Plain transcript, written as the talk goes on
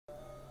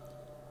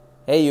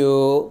Hey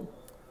you,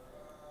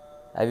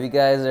 have you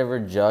guys ever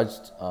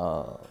judged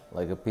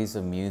like a piece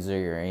of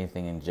music or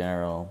anything in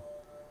general,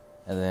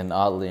 and then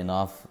oddly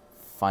enough,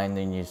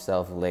 finding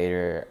yourself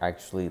later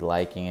actually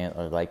liking it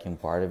or liking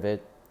part of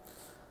it?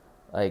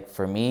 Like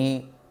for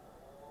me,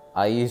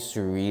 I used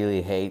to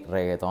really hate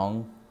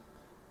reggaeton,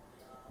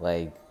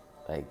 like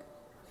like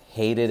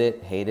hated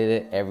it,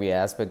 every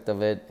aspect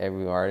of it,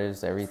 every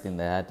artist, everything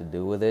that had to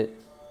do with it.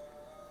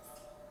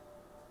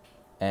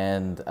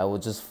 And I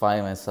would just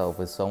find myself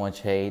with so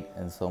much hate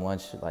and so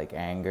much like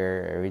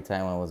anger every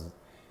time I was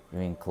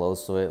even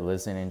close to it,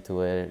 listening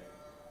to it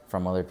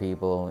from other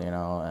people.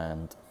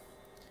 And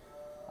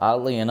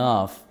oddly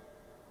enough,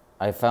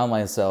 I found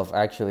myself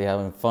actually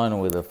having fun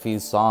with a few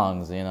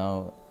songs.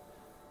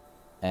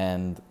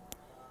 And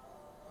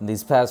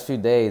these past few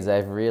days,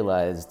 I've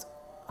realized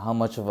how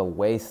much of a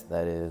waste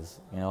that is.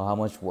 How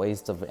much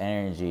waste of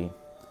energy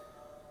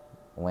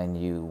when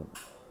you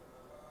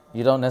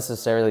don't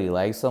necessarily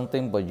like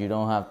something, but you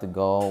don't have to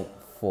go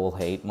full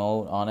hate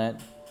mode on it,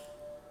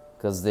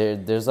 because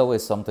there's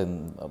always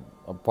something,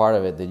 a part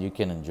of it that you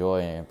can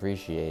enjoy and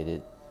appreciate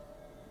it.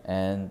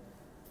 And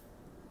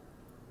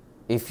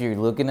if you're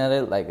looking at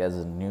it like as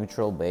a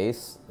neutral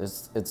base,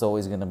 it's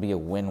always going to be a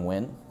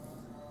win-win,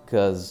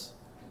 because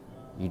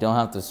you don't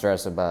have to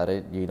stress about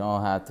it, you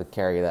don't have to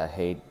carry that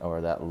hate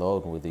or that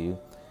load with you,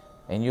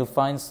 and you'll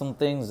find some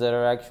things that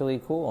are actually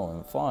cool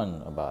and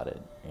fun about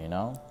it.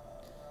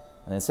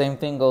 And the same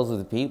thing goes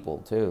with people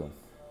too.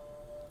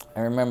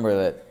 I remember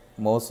that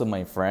most of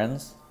my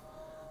friends,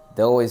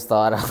 they always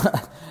thought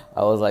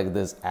I was like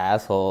this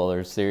asshole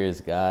or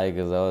serious guy,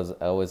 because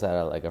I always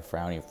had like a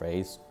frowny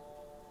face.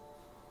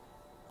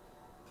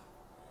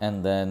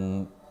 And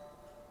then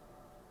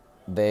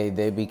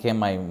they became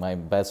my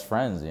best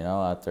friends.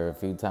 After a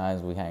few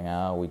times we hang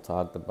out, we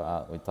talked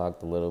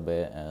a little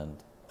bit,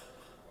 and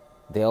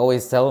they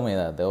always tell me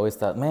that. They always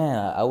thought, man,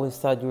 I always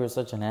thought you were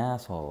such an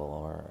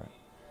asshole, or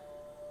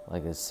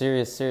like a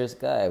serious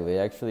guy, but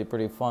actually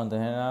pretty fun to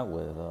hang out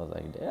with. I was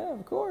like, yeah,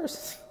 of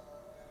course.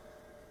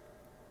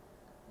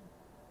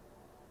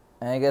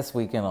 And I guess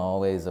we can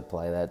always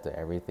apply that to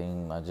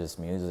everything, not just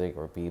music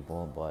or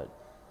people, but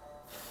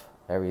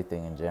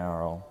everything in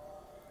general.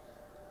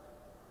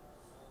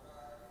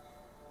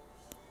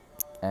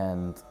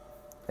 And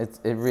it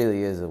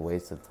really is a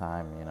waste of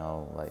time.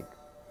 Like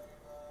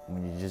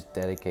when you just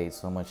dedicate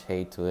so much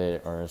hate to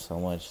it or so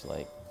much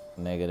like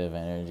negative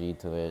energy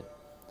to it.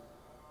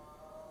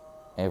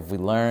 If we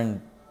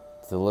learn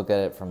to look at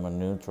it from a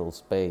neutral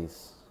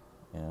space,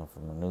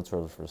 from a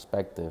neutral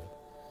perspective,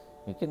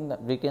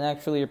 we can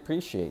actually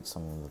appreciate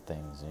some of the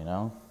things.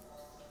 I'm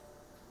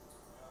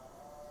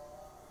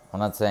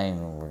not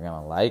saying we're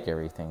gonna like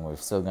everything. We're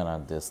still gonna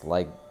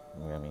dislike.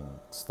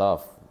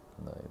 Stuff.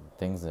 The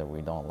things that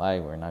we don't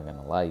like, we're not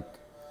gonna like.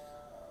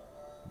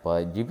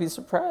 But you'd be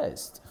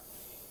surprised.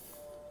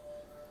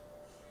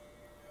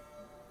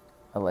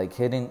 Like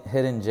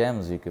hidden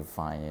gems you could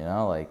find.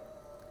 Like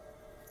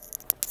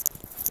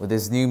with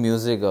this new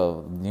music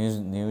of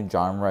new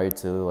genre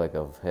too, like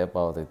of hip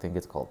hop. I think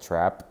it's called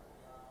trap.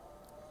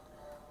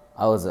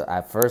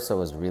 At first I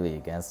was really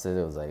against it.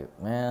 It was like,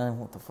 man,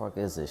 what the fuck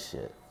is this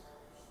shit?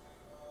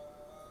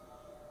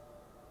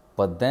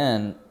 But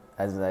then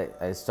as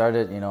I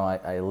started,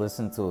 I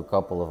listened to a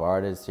couple of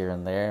artists here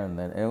and there, and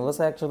then it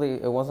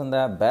wasn't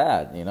that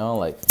bad.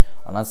 Like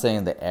I'm not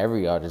saying that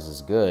every artist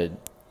is good,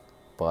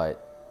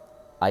 but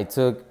I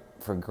took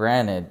for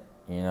granted,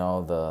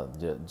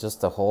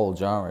 just the whole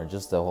genre,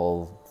 just the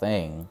whole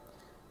thing,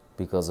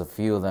 because a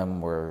few of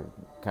them were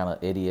kind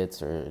of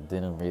idiots or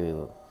didn't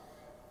really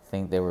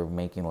think they were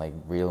making like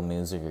real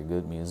music or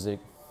good music.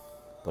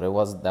 But that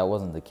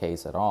wasn't the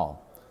case at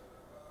all.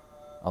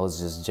 I was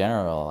just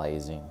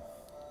generalizing.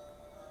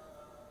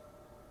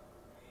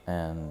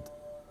 And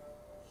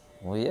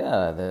well,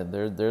 yeah,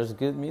 there's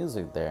good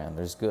music there, and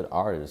there's good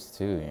artists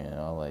too.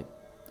 Like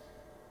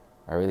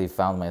I really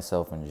found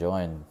myself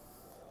enjoying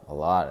a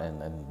lot,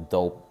 and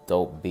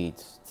dope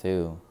beats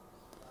too.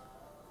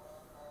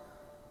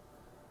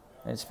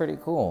 And it's pretty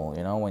cool,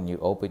 when you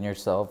open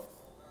yourself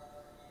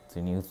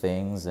to new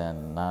things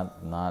and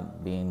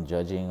not being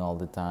judging all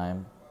the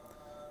time.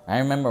 I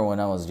remember when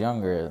I was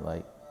younger,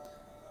 like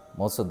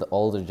most of the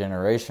older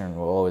generation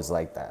were always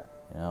like that.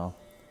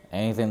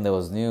 Anything that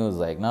was new was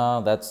like,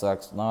 no, that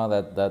sucks. No,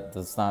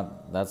 that's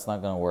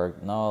not gonna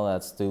work. No,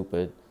 that's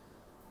stupid.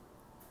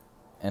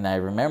 And I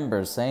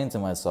remember saying to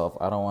myself,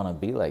 I don't want to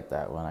be like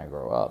that when I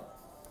grow up.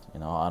 I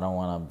don't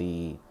want to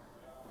be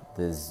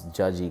this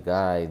judgy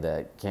guy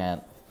that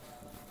can't,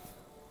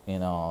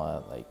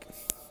 like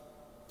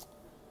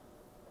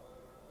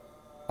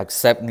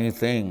accept new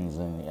things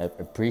and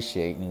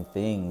appreciate new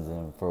things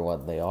and for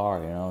what they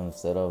are.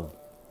 Instead of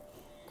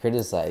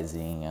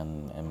criticizing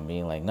and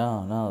being like,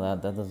 no,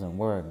 that doesn't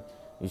work.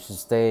 You should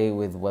stay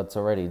with what's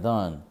already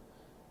done.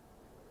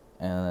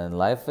 And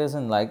life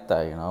isn't like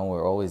that.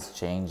 We're always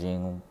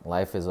changing.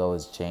 Life is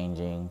always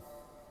changing.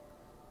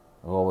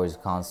 We're always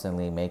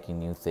constantly making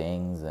new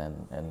things,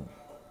 and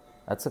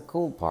that's a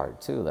cool part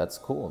too. That's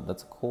cool.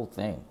 That's a cool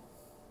thing.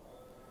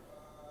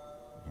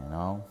 you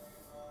know.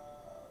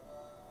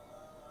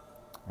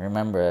 I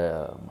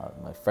remember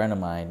my friend of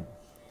mine,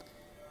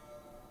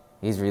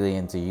 he's really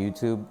into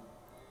YouTube,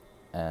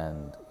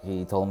 and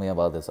he told me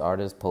about this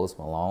artist, Post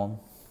Malone.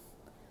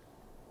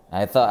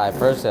 At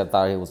first I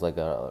thought he was like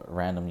a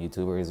random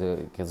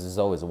YouTuber because he's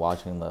always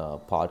watching the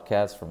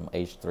podcast from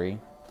H3,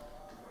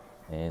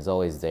 and he's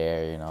always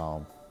there, you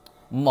know,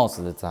 most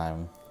of the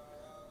time,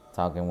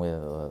 talking with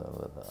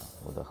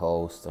the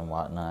host and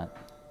whatnot.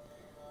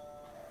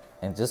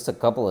 And just a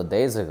couple of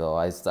days ago,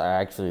 I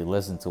actually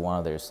listened to one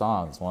of their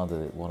songs,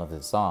 one of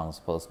his songs,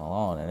 Post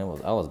Malone, and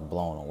I was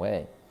blown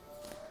away.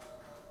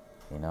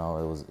 You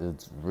know,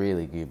 it's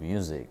really good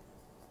music.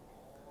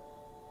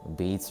 The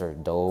beats are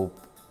dope,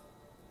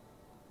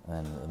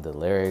 and the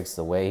lyrics,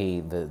 the way he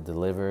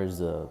delivers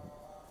the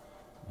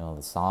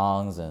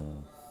songs,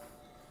 and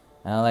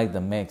I like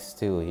the mix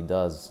too. He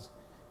does,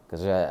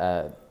 because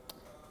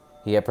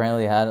he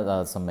apparently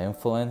had some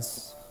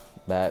influence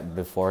back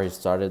before he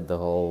started the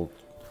whole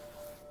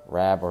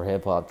rap or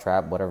hip hop,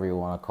 trap, whatever you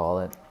want to call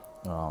it.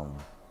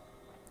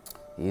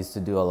 He used to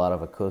do a lot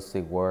of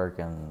acoustic work,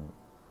 and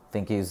I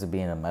think he used to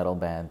be in a metal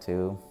band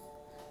too.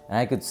 And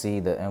I could see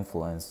the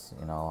influence.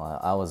 You know,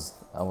 I was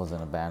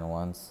in a band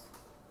once,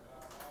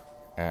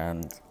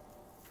 and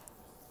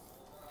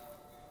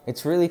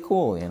it's really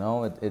cool. You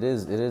know, it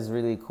is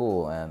really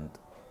cool, and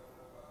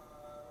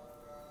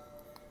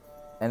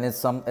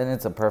it's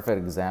a perfect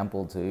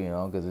example too. You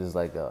know, because it's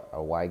like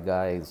a white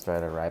guy who's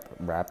trying to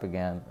rap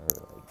again, or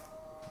like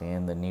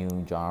in the new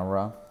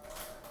genre,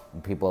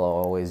 and people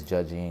are always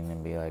judging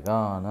and be like,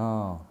 oh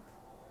no,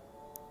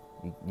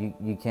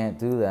 you can't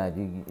do that,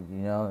 you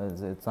know,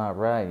 it's not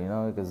right, you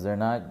know, because they're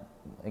not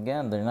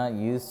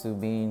used to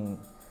being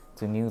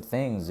to new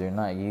things, they're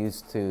not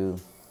used to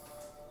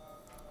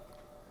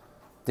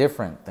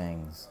different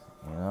things,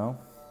 you know.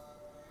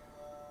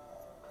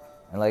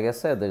 And like I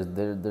said,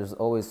 there's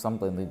always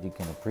something that you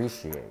can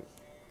appreciate.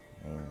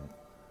 I mean,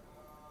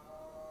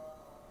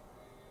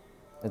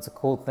 it's a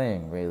cool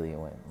thing, really,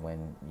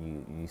 when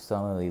you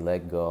suddenly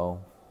let go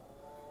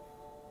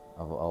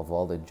of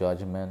all the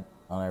judgment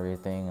on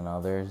everything and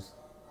others.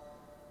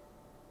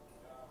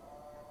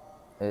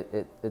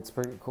 It's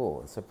pretty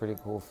cool. It's a pretty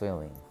cool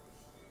feeling,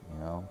 you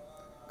know,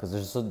 because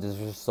there's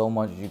just so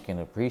much you can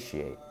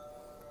appreciate,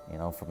 you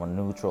know, from a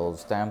neutral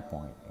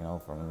standpoint, you know,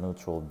 from a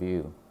neutral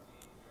view.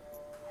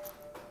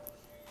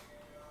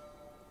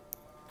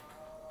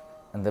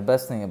 And the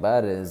best thing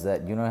about it is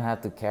that you don't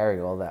have to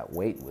carry all that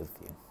weight with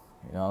you,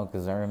 you know,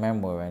 because I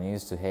remember when I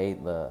used to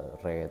hate the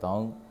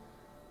reggaeton,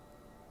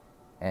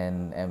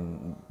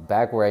 and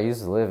back where I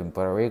used to live in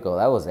Puerto Rico,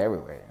 that was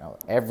everywhere, you know,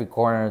 every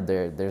corner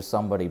there's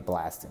somebody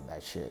blasting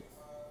that shit.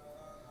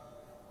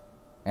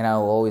 And I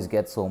would always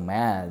get so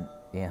mad,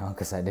 you know,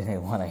 because I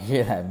didn't want to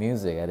hear that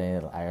music. I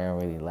didn't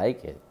really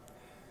like it,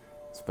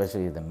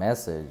 especially the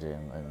message,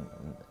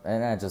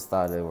 and I just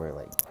thought they were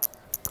like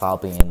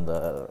copying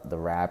the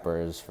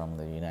rappers from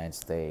the United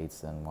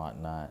States and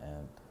whatnot,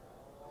 and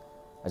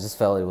I just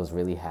felt it was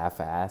really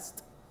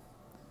half-assed.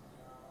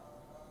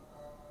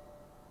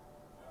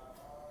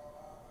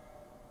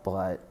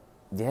 But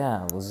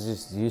yeah, I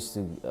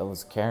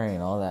was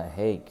carrying all that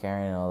hate,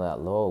 carrying all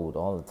that load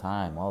all the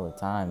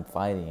time,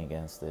 fighting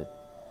against it.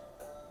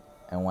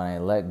 And when I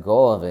let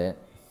go of it,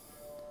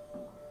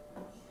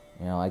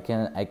 you know, I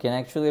can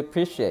actually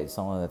appreciate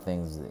some of the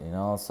things, you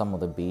know, some of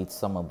the beats,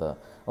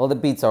 the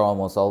beats are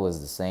almost always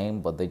the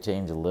same, but they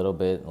change a little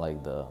bit,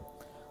 like the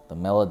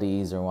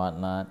melodies or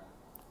whatnot.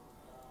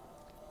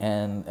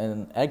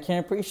 And I can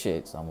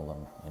appreciate some of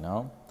them, you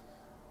know.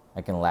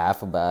 I can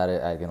laugh about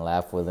it, I can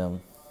laugh with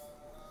them,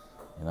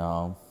 you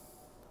know,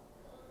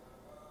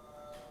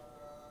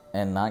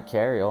 and not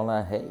carry all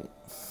that hate.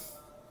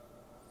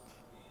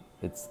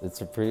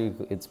 It's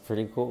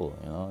pretty cool,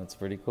 you know. It's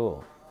pretty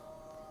cool.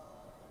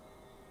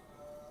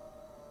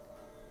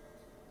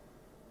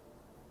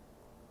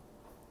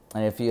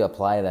 And if you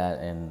apply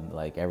that in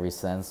like every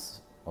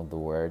sense of the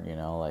word, you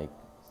know, like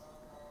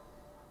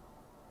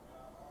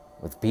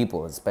with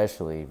people,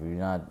 especially if you're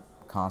not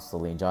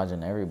constantly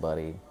judging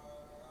everybody,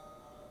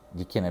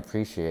 you can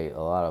appreciate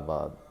a lot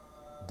about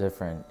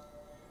different,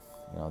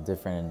 you know,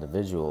 different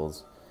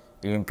individuals.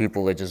 Even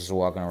people that just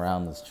walking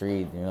around the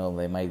street, you know,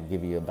 they might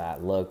give you a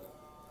bad look,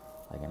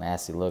 like a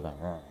nasty look, like,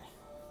 "Rrr."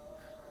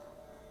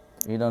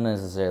 You don't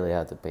necessarily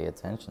have to pay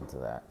attention to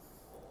that.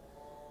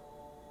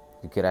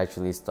 You could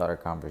actually start a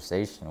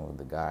conversation with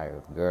the guy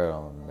or the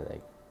girl and be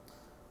like,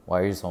 why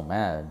are you so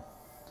mad?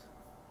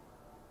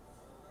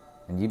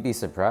 And you'd be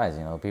surprised,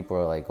 you know, people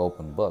are like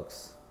open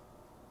books.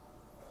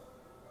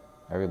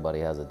 Everybody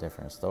has a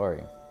different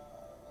story.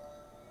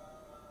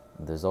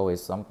 There's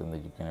always something that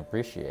you can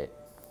appreciate.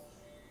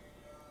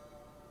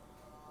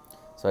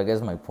 So I guess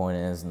my point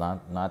is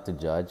not to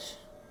judge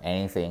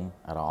anything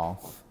at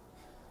all.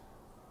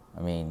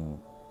 I mean,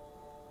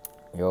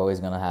 you're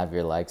always going to have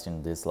your likes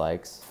and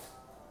dislikes.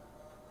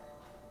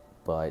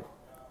 But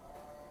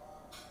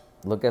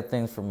look at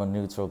things from a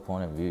neutral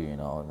point of view, you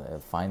know.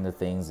 Find the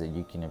things that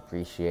you can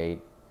appreciate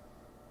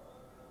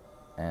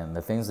And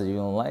the things that you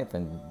don't like,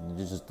 then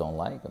you just don't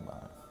like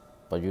about it.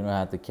 But you don't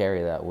have to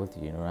carry that with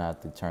you. You don't have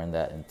to turn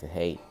that into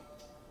hate.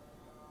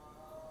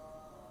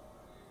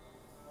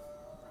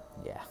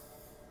 Yeah.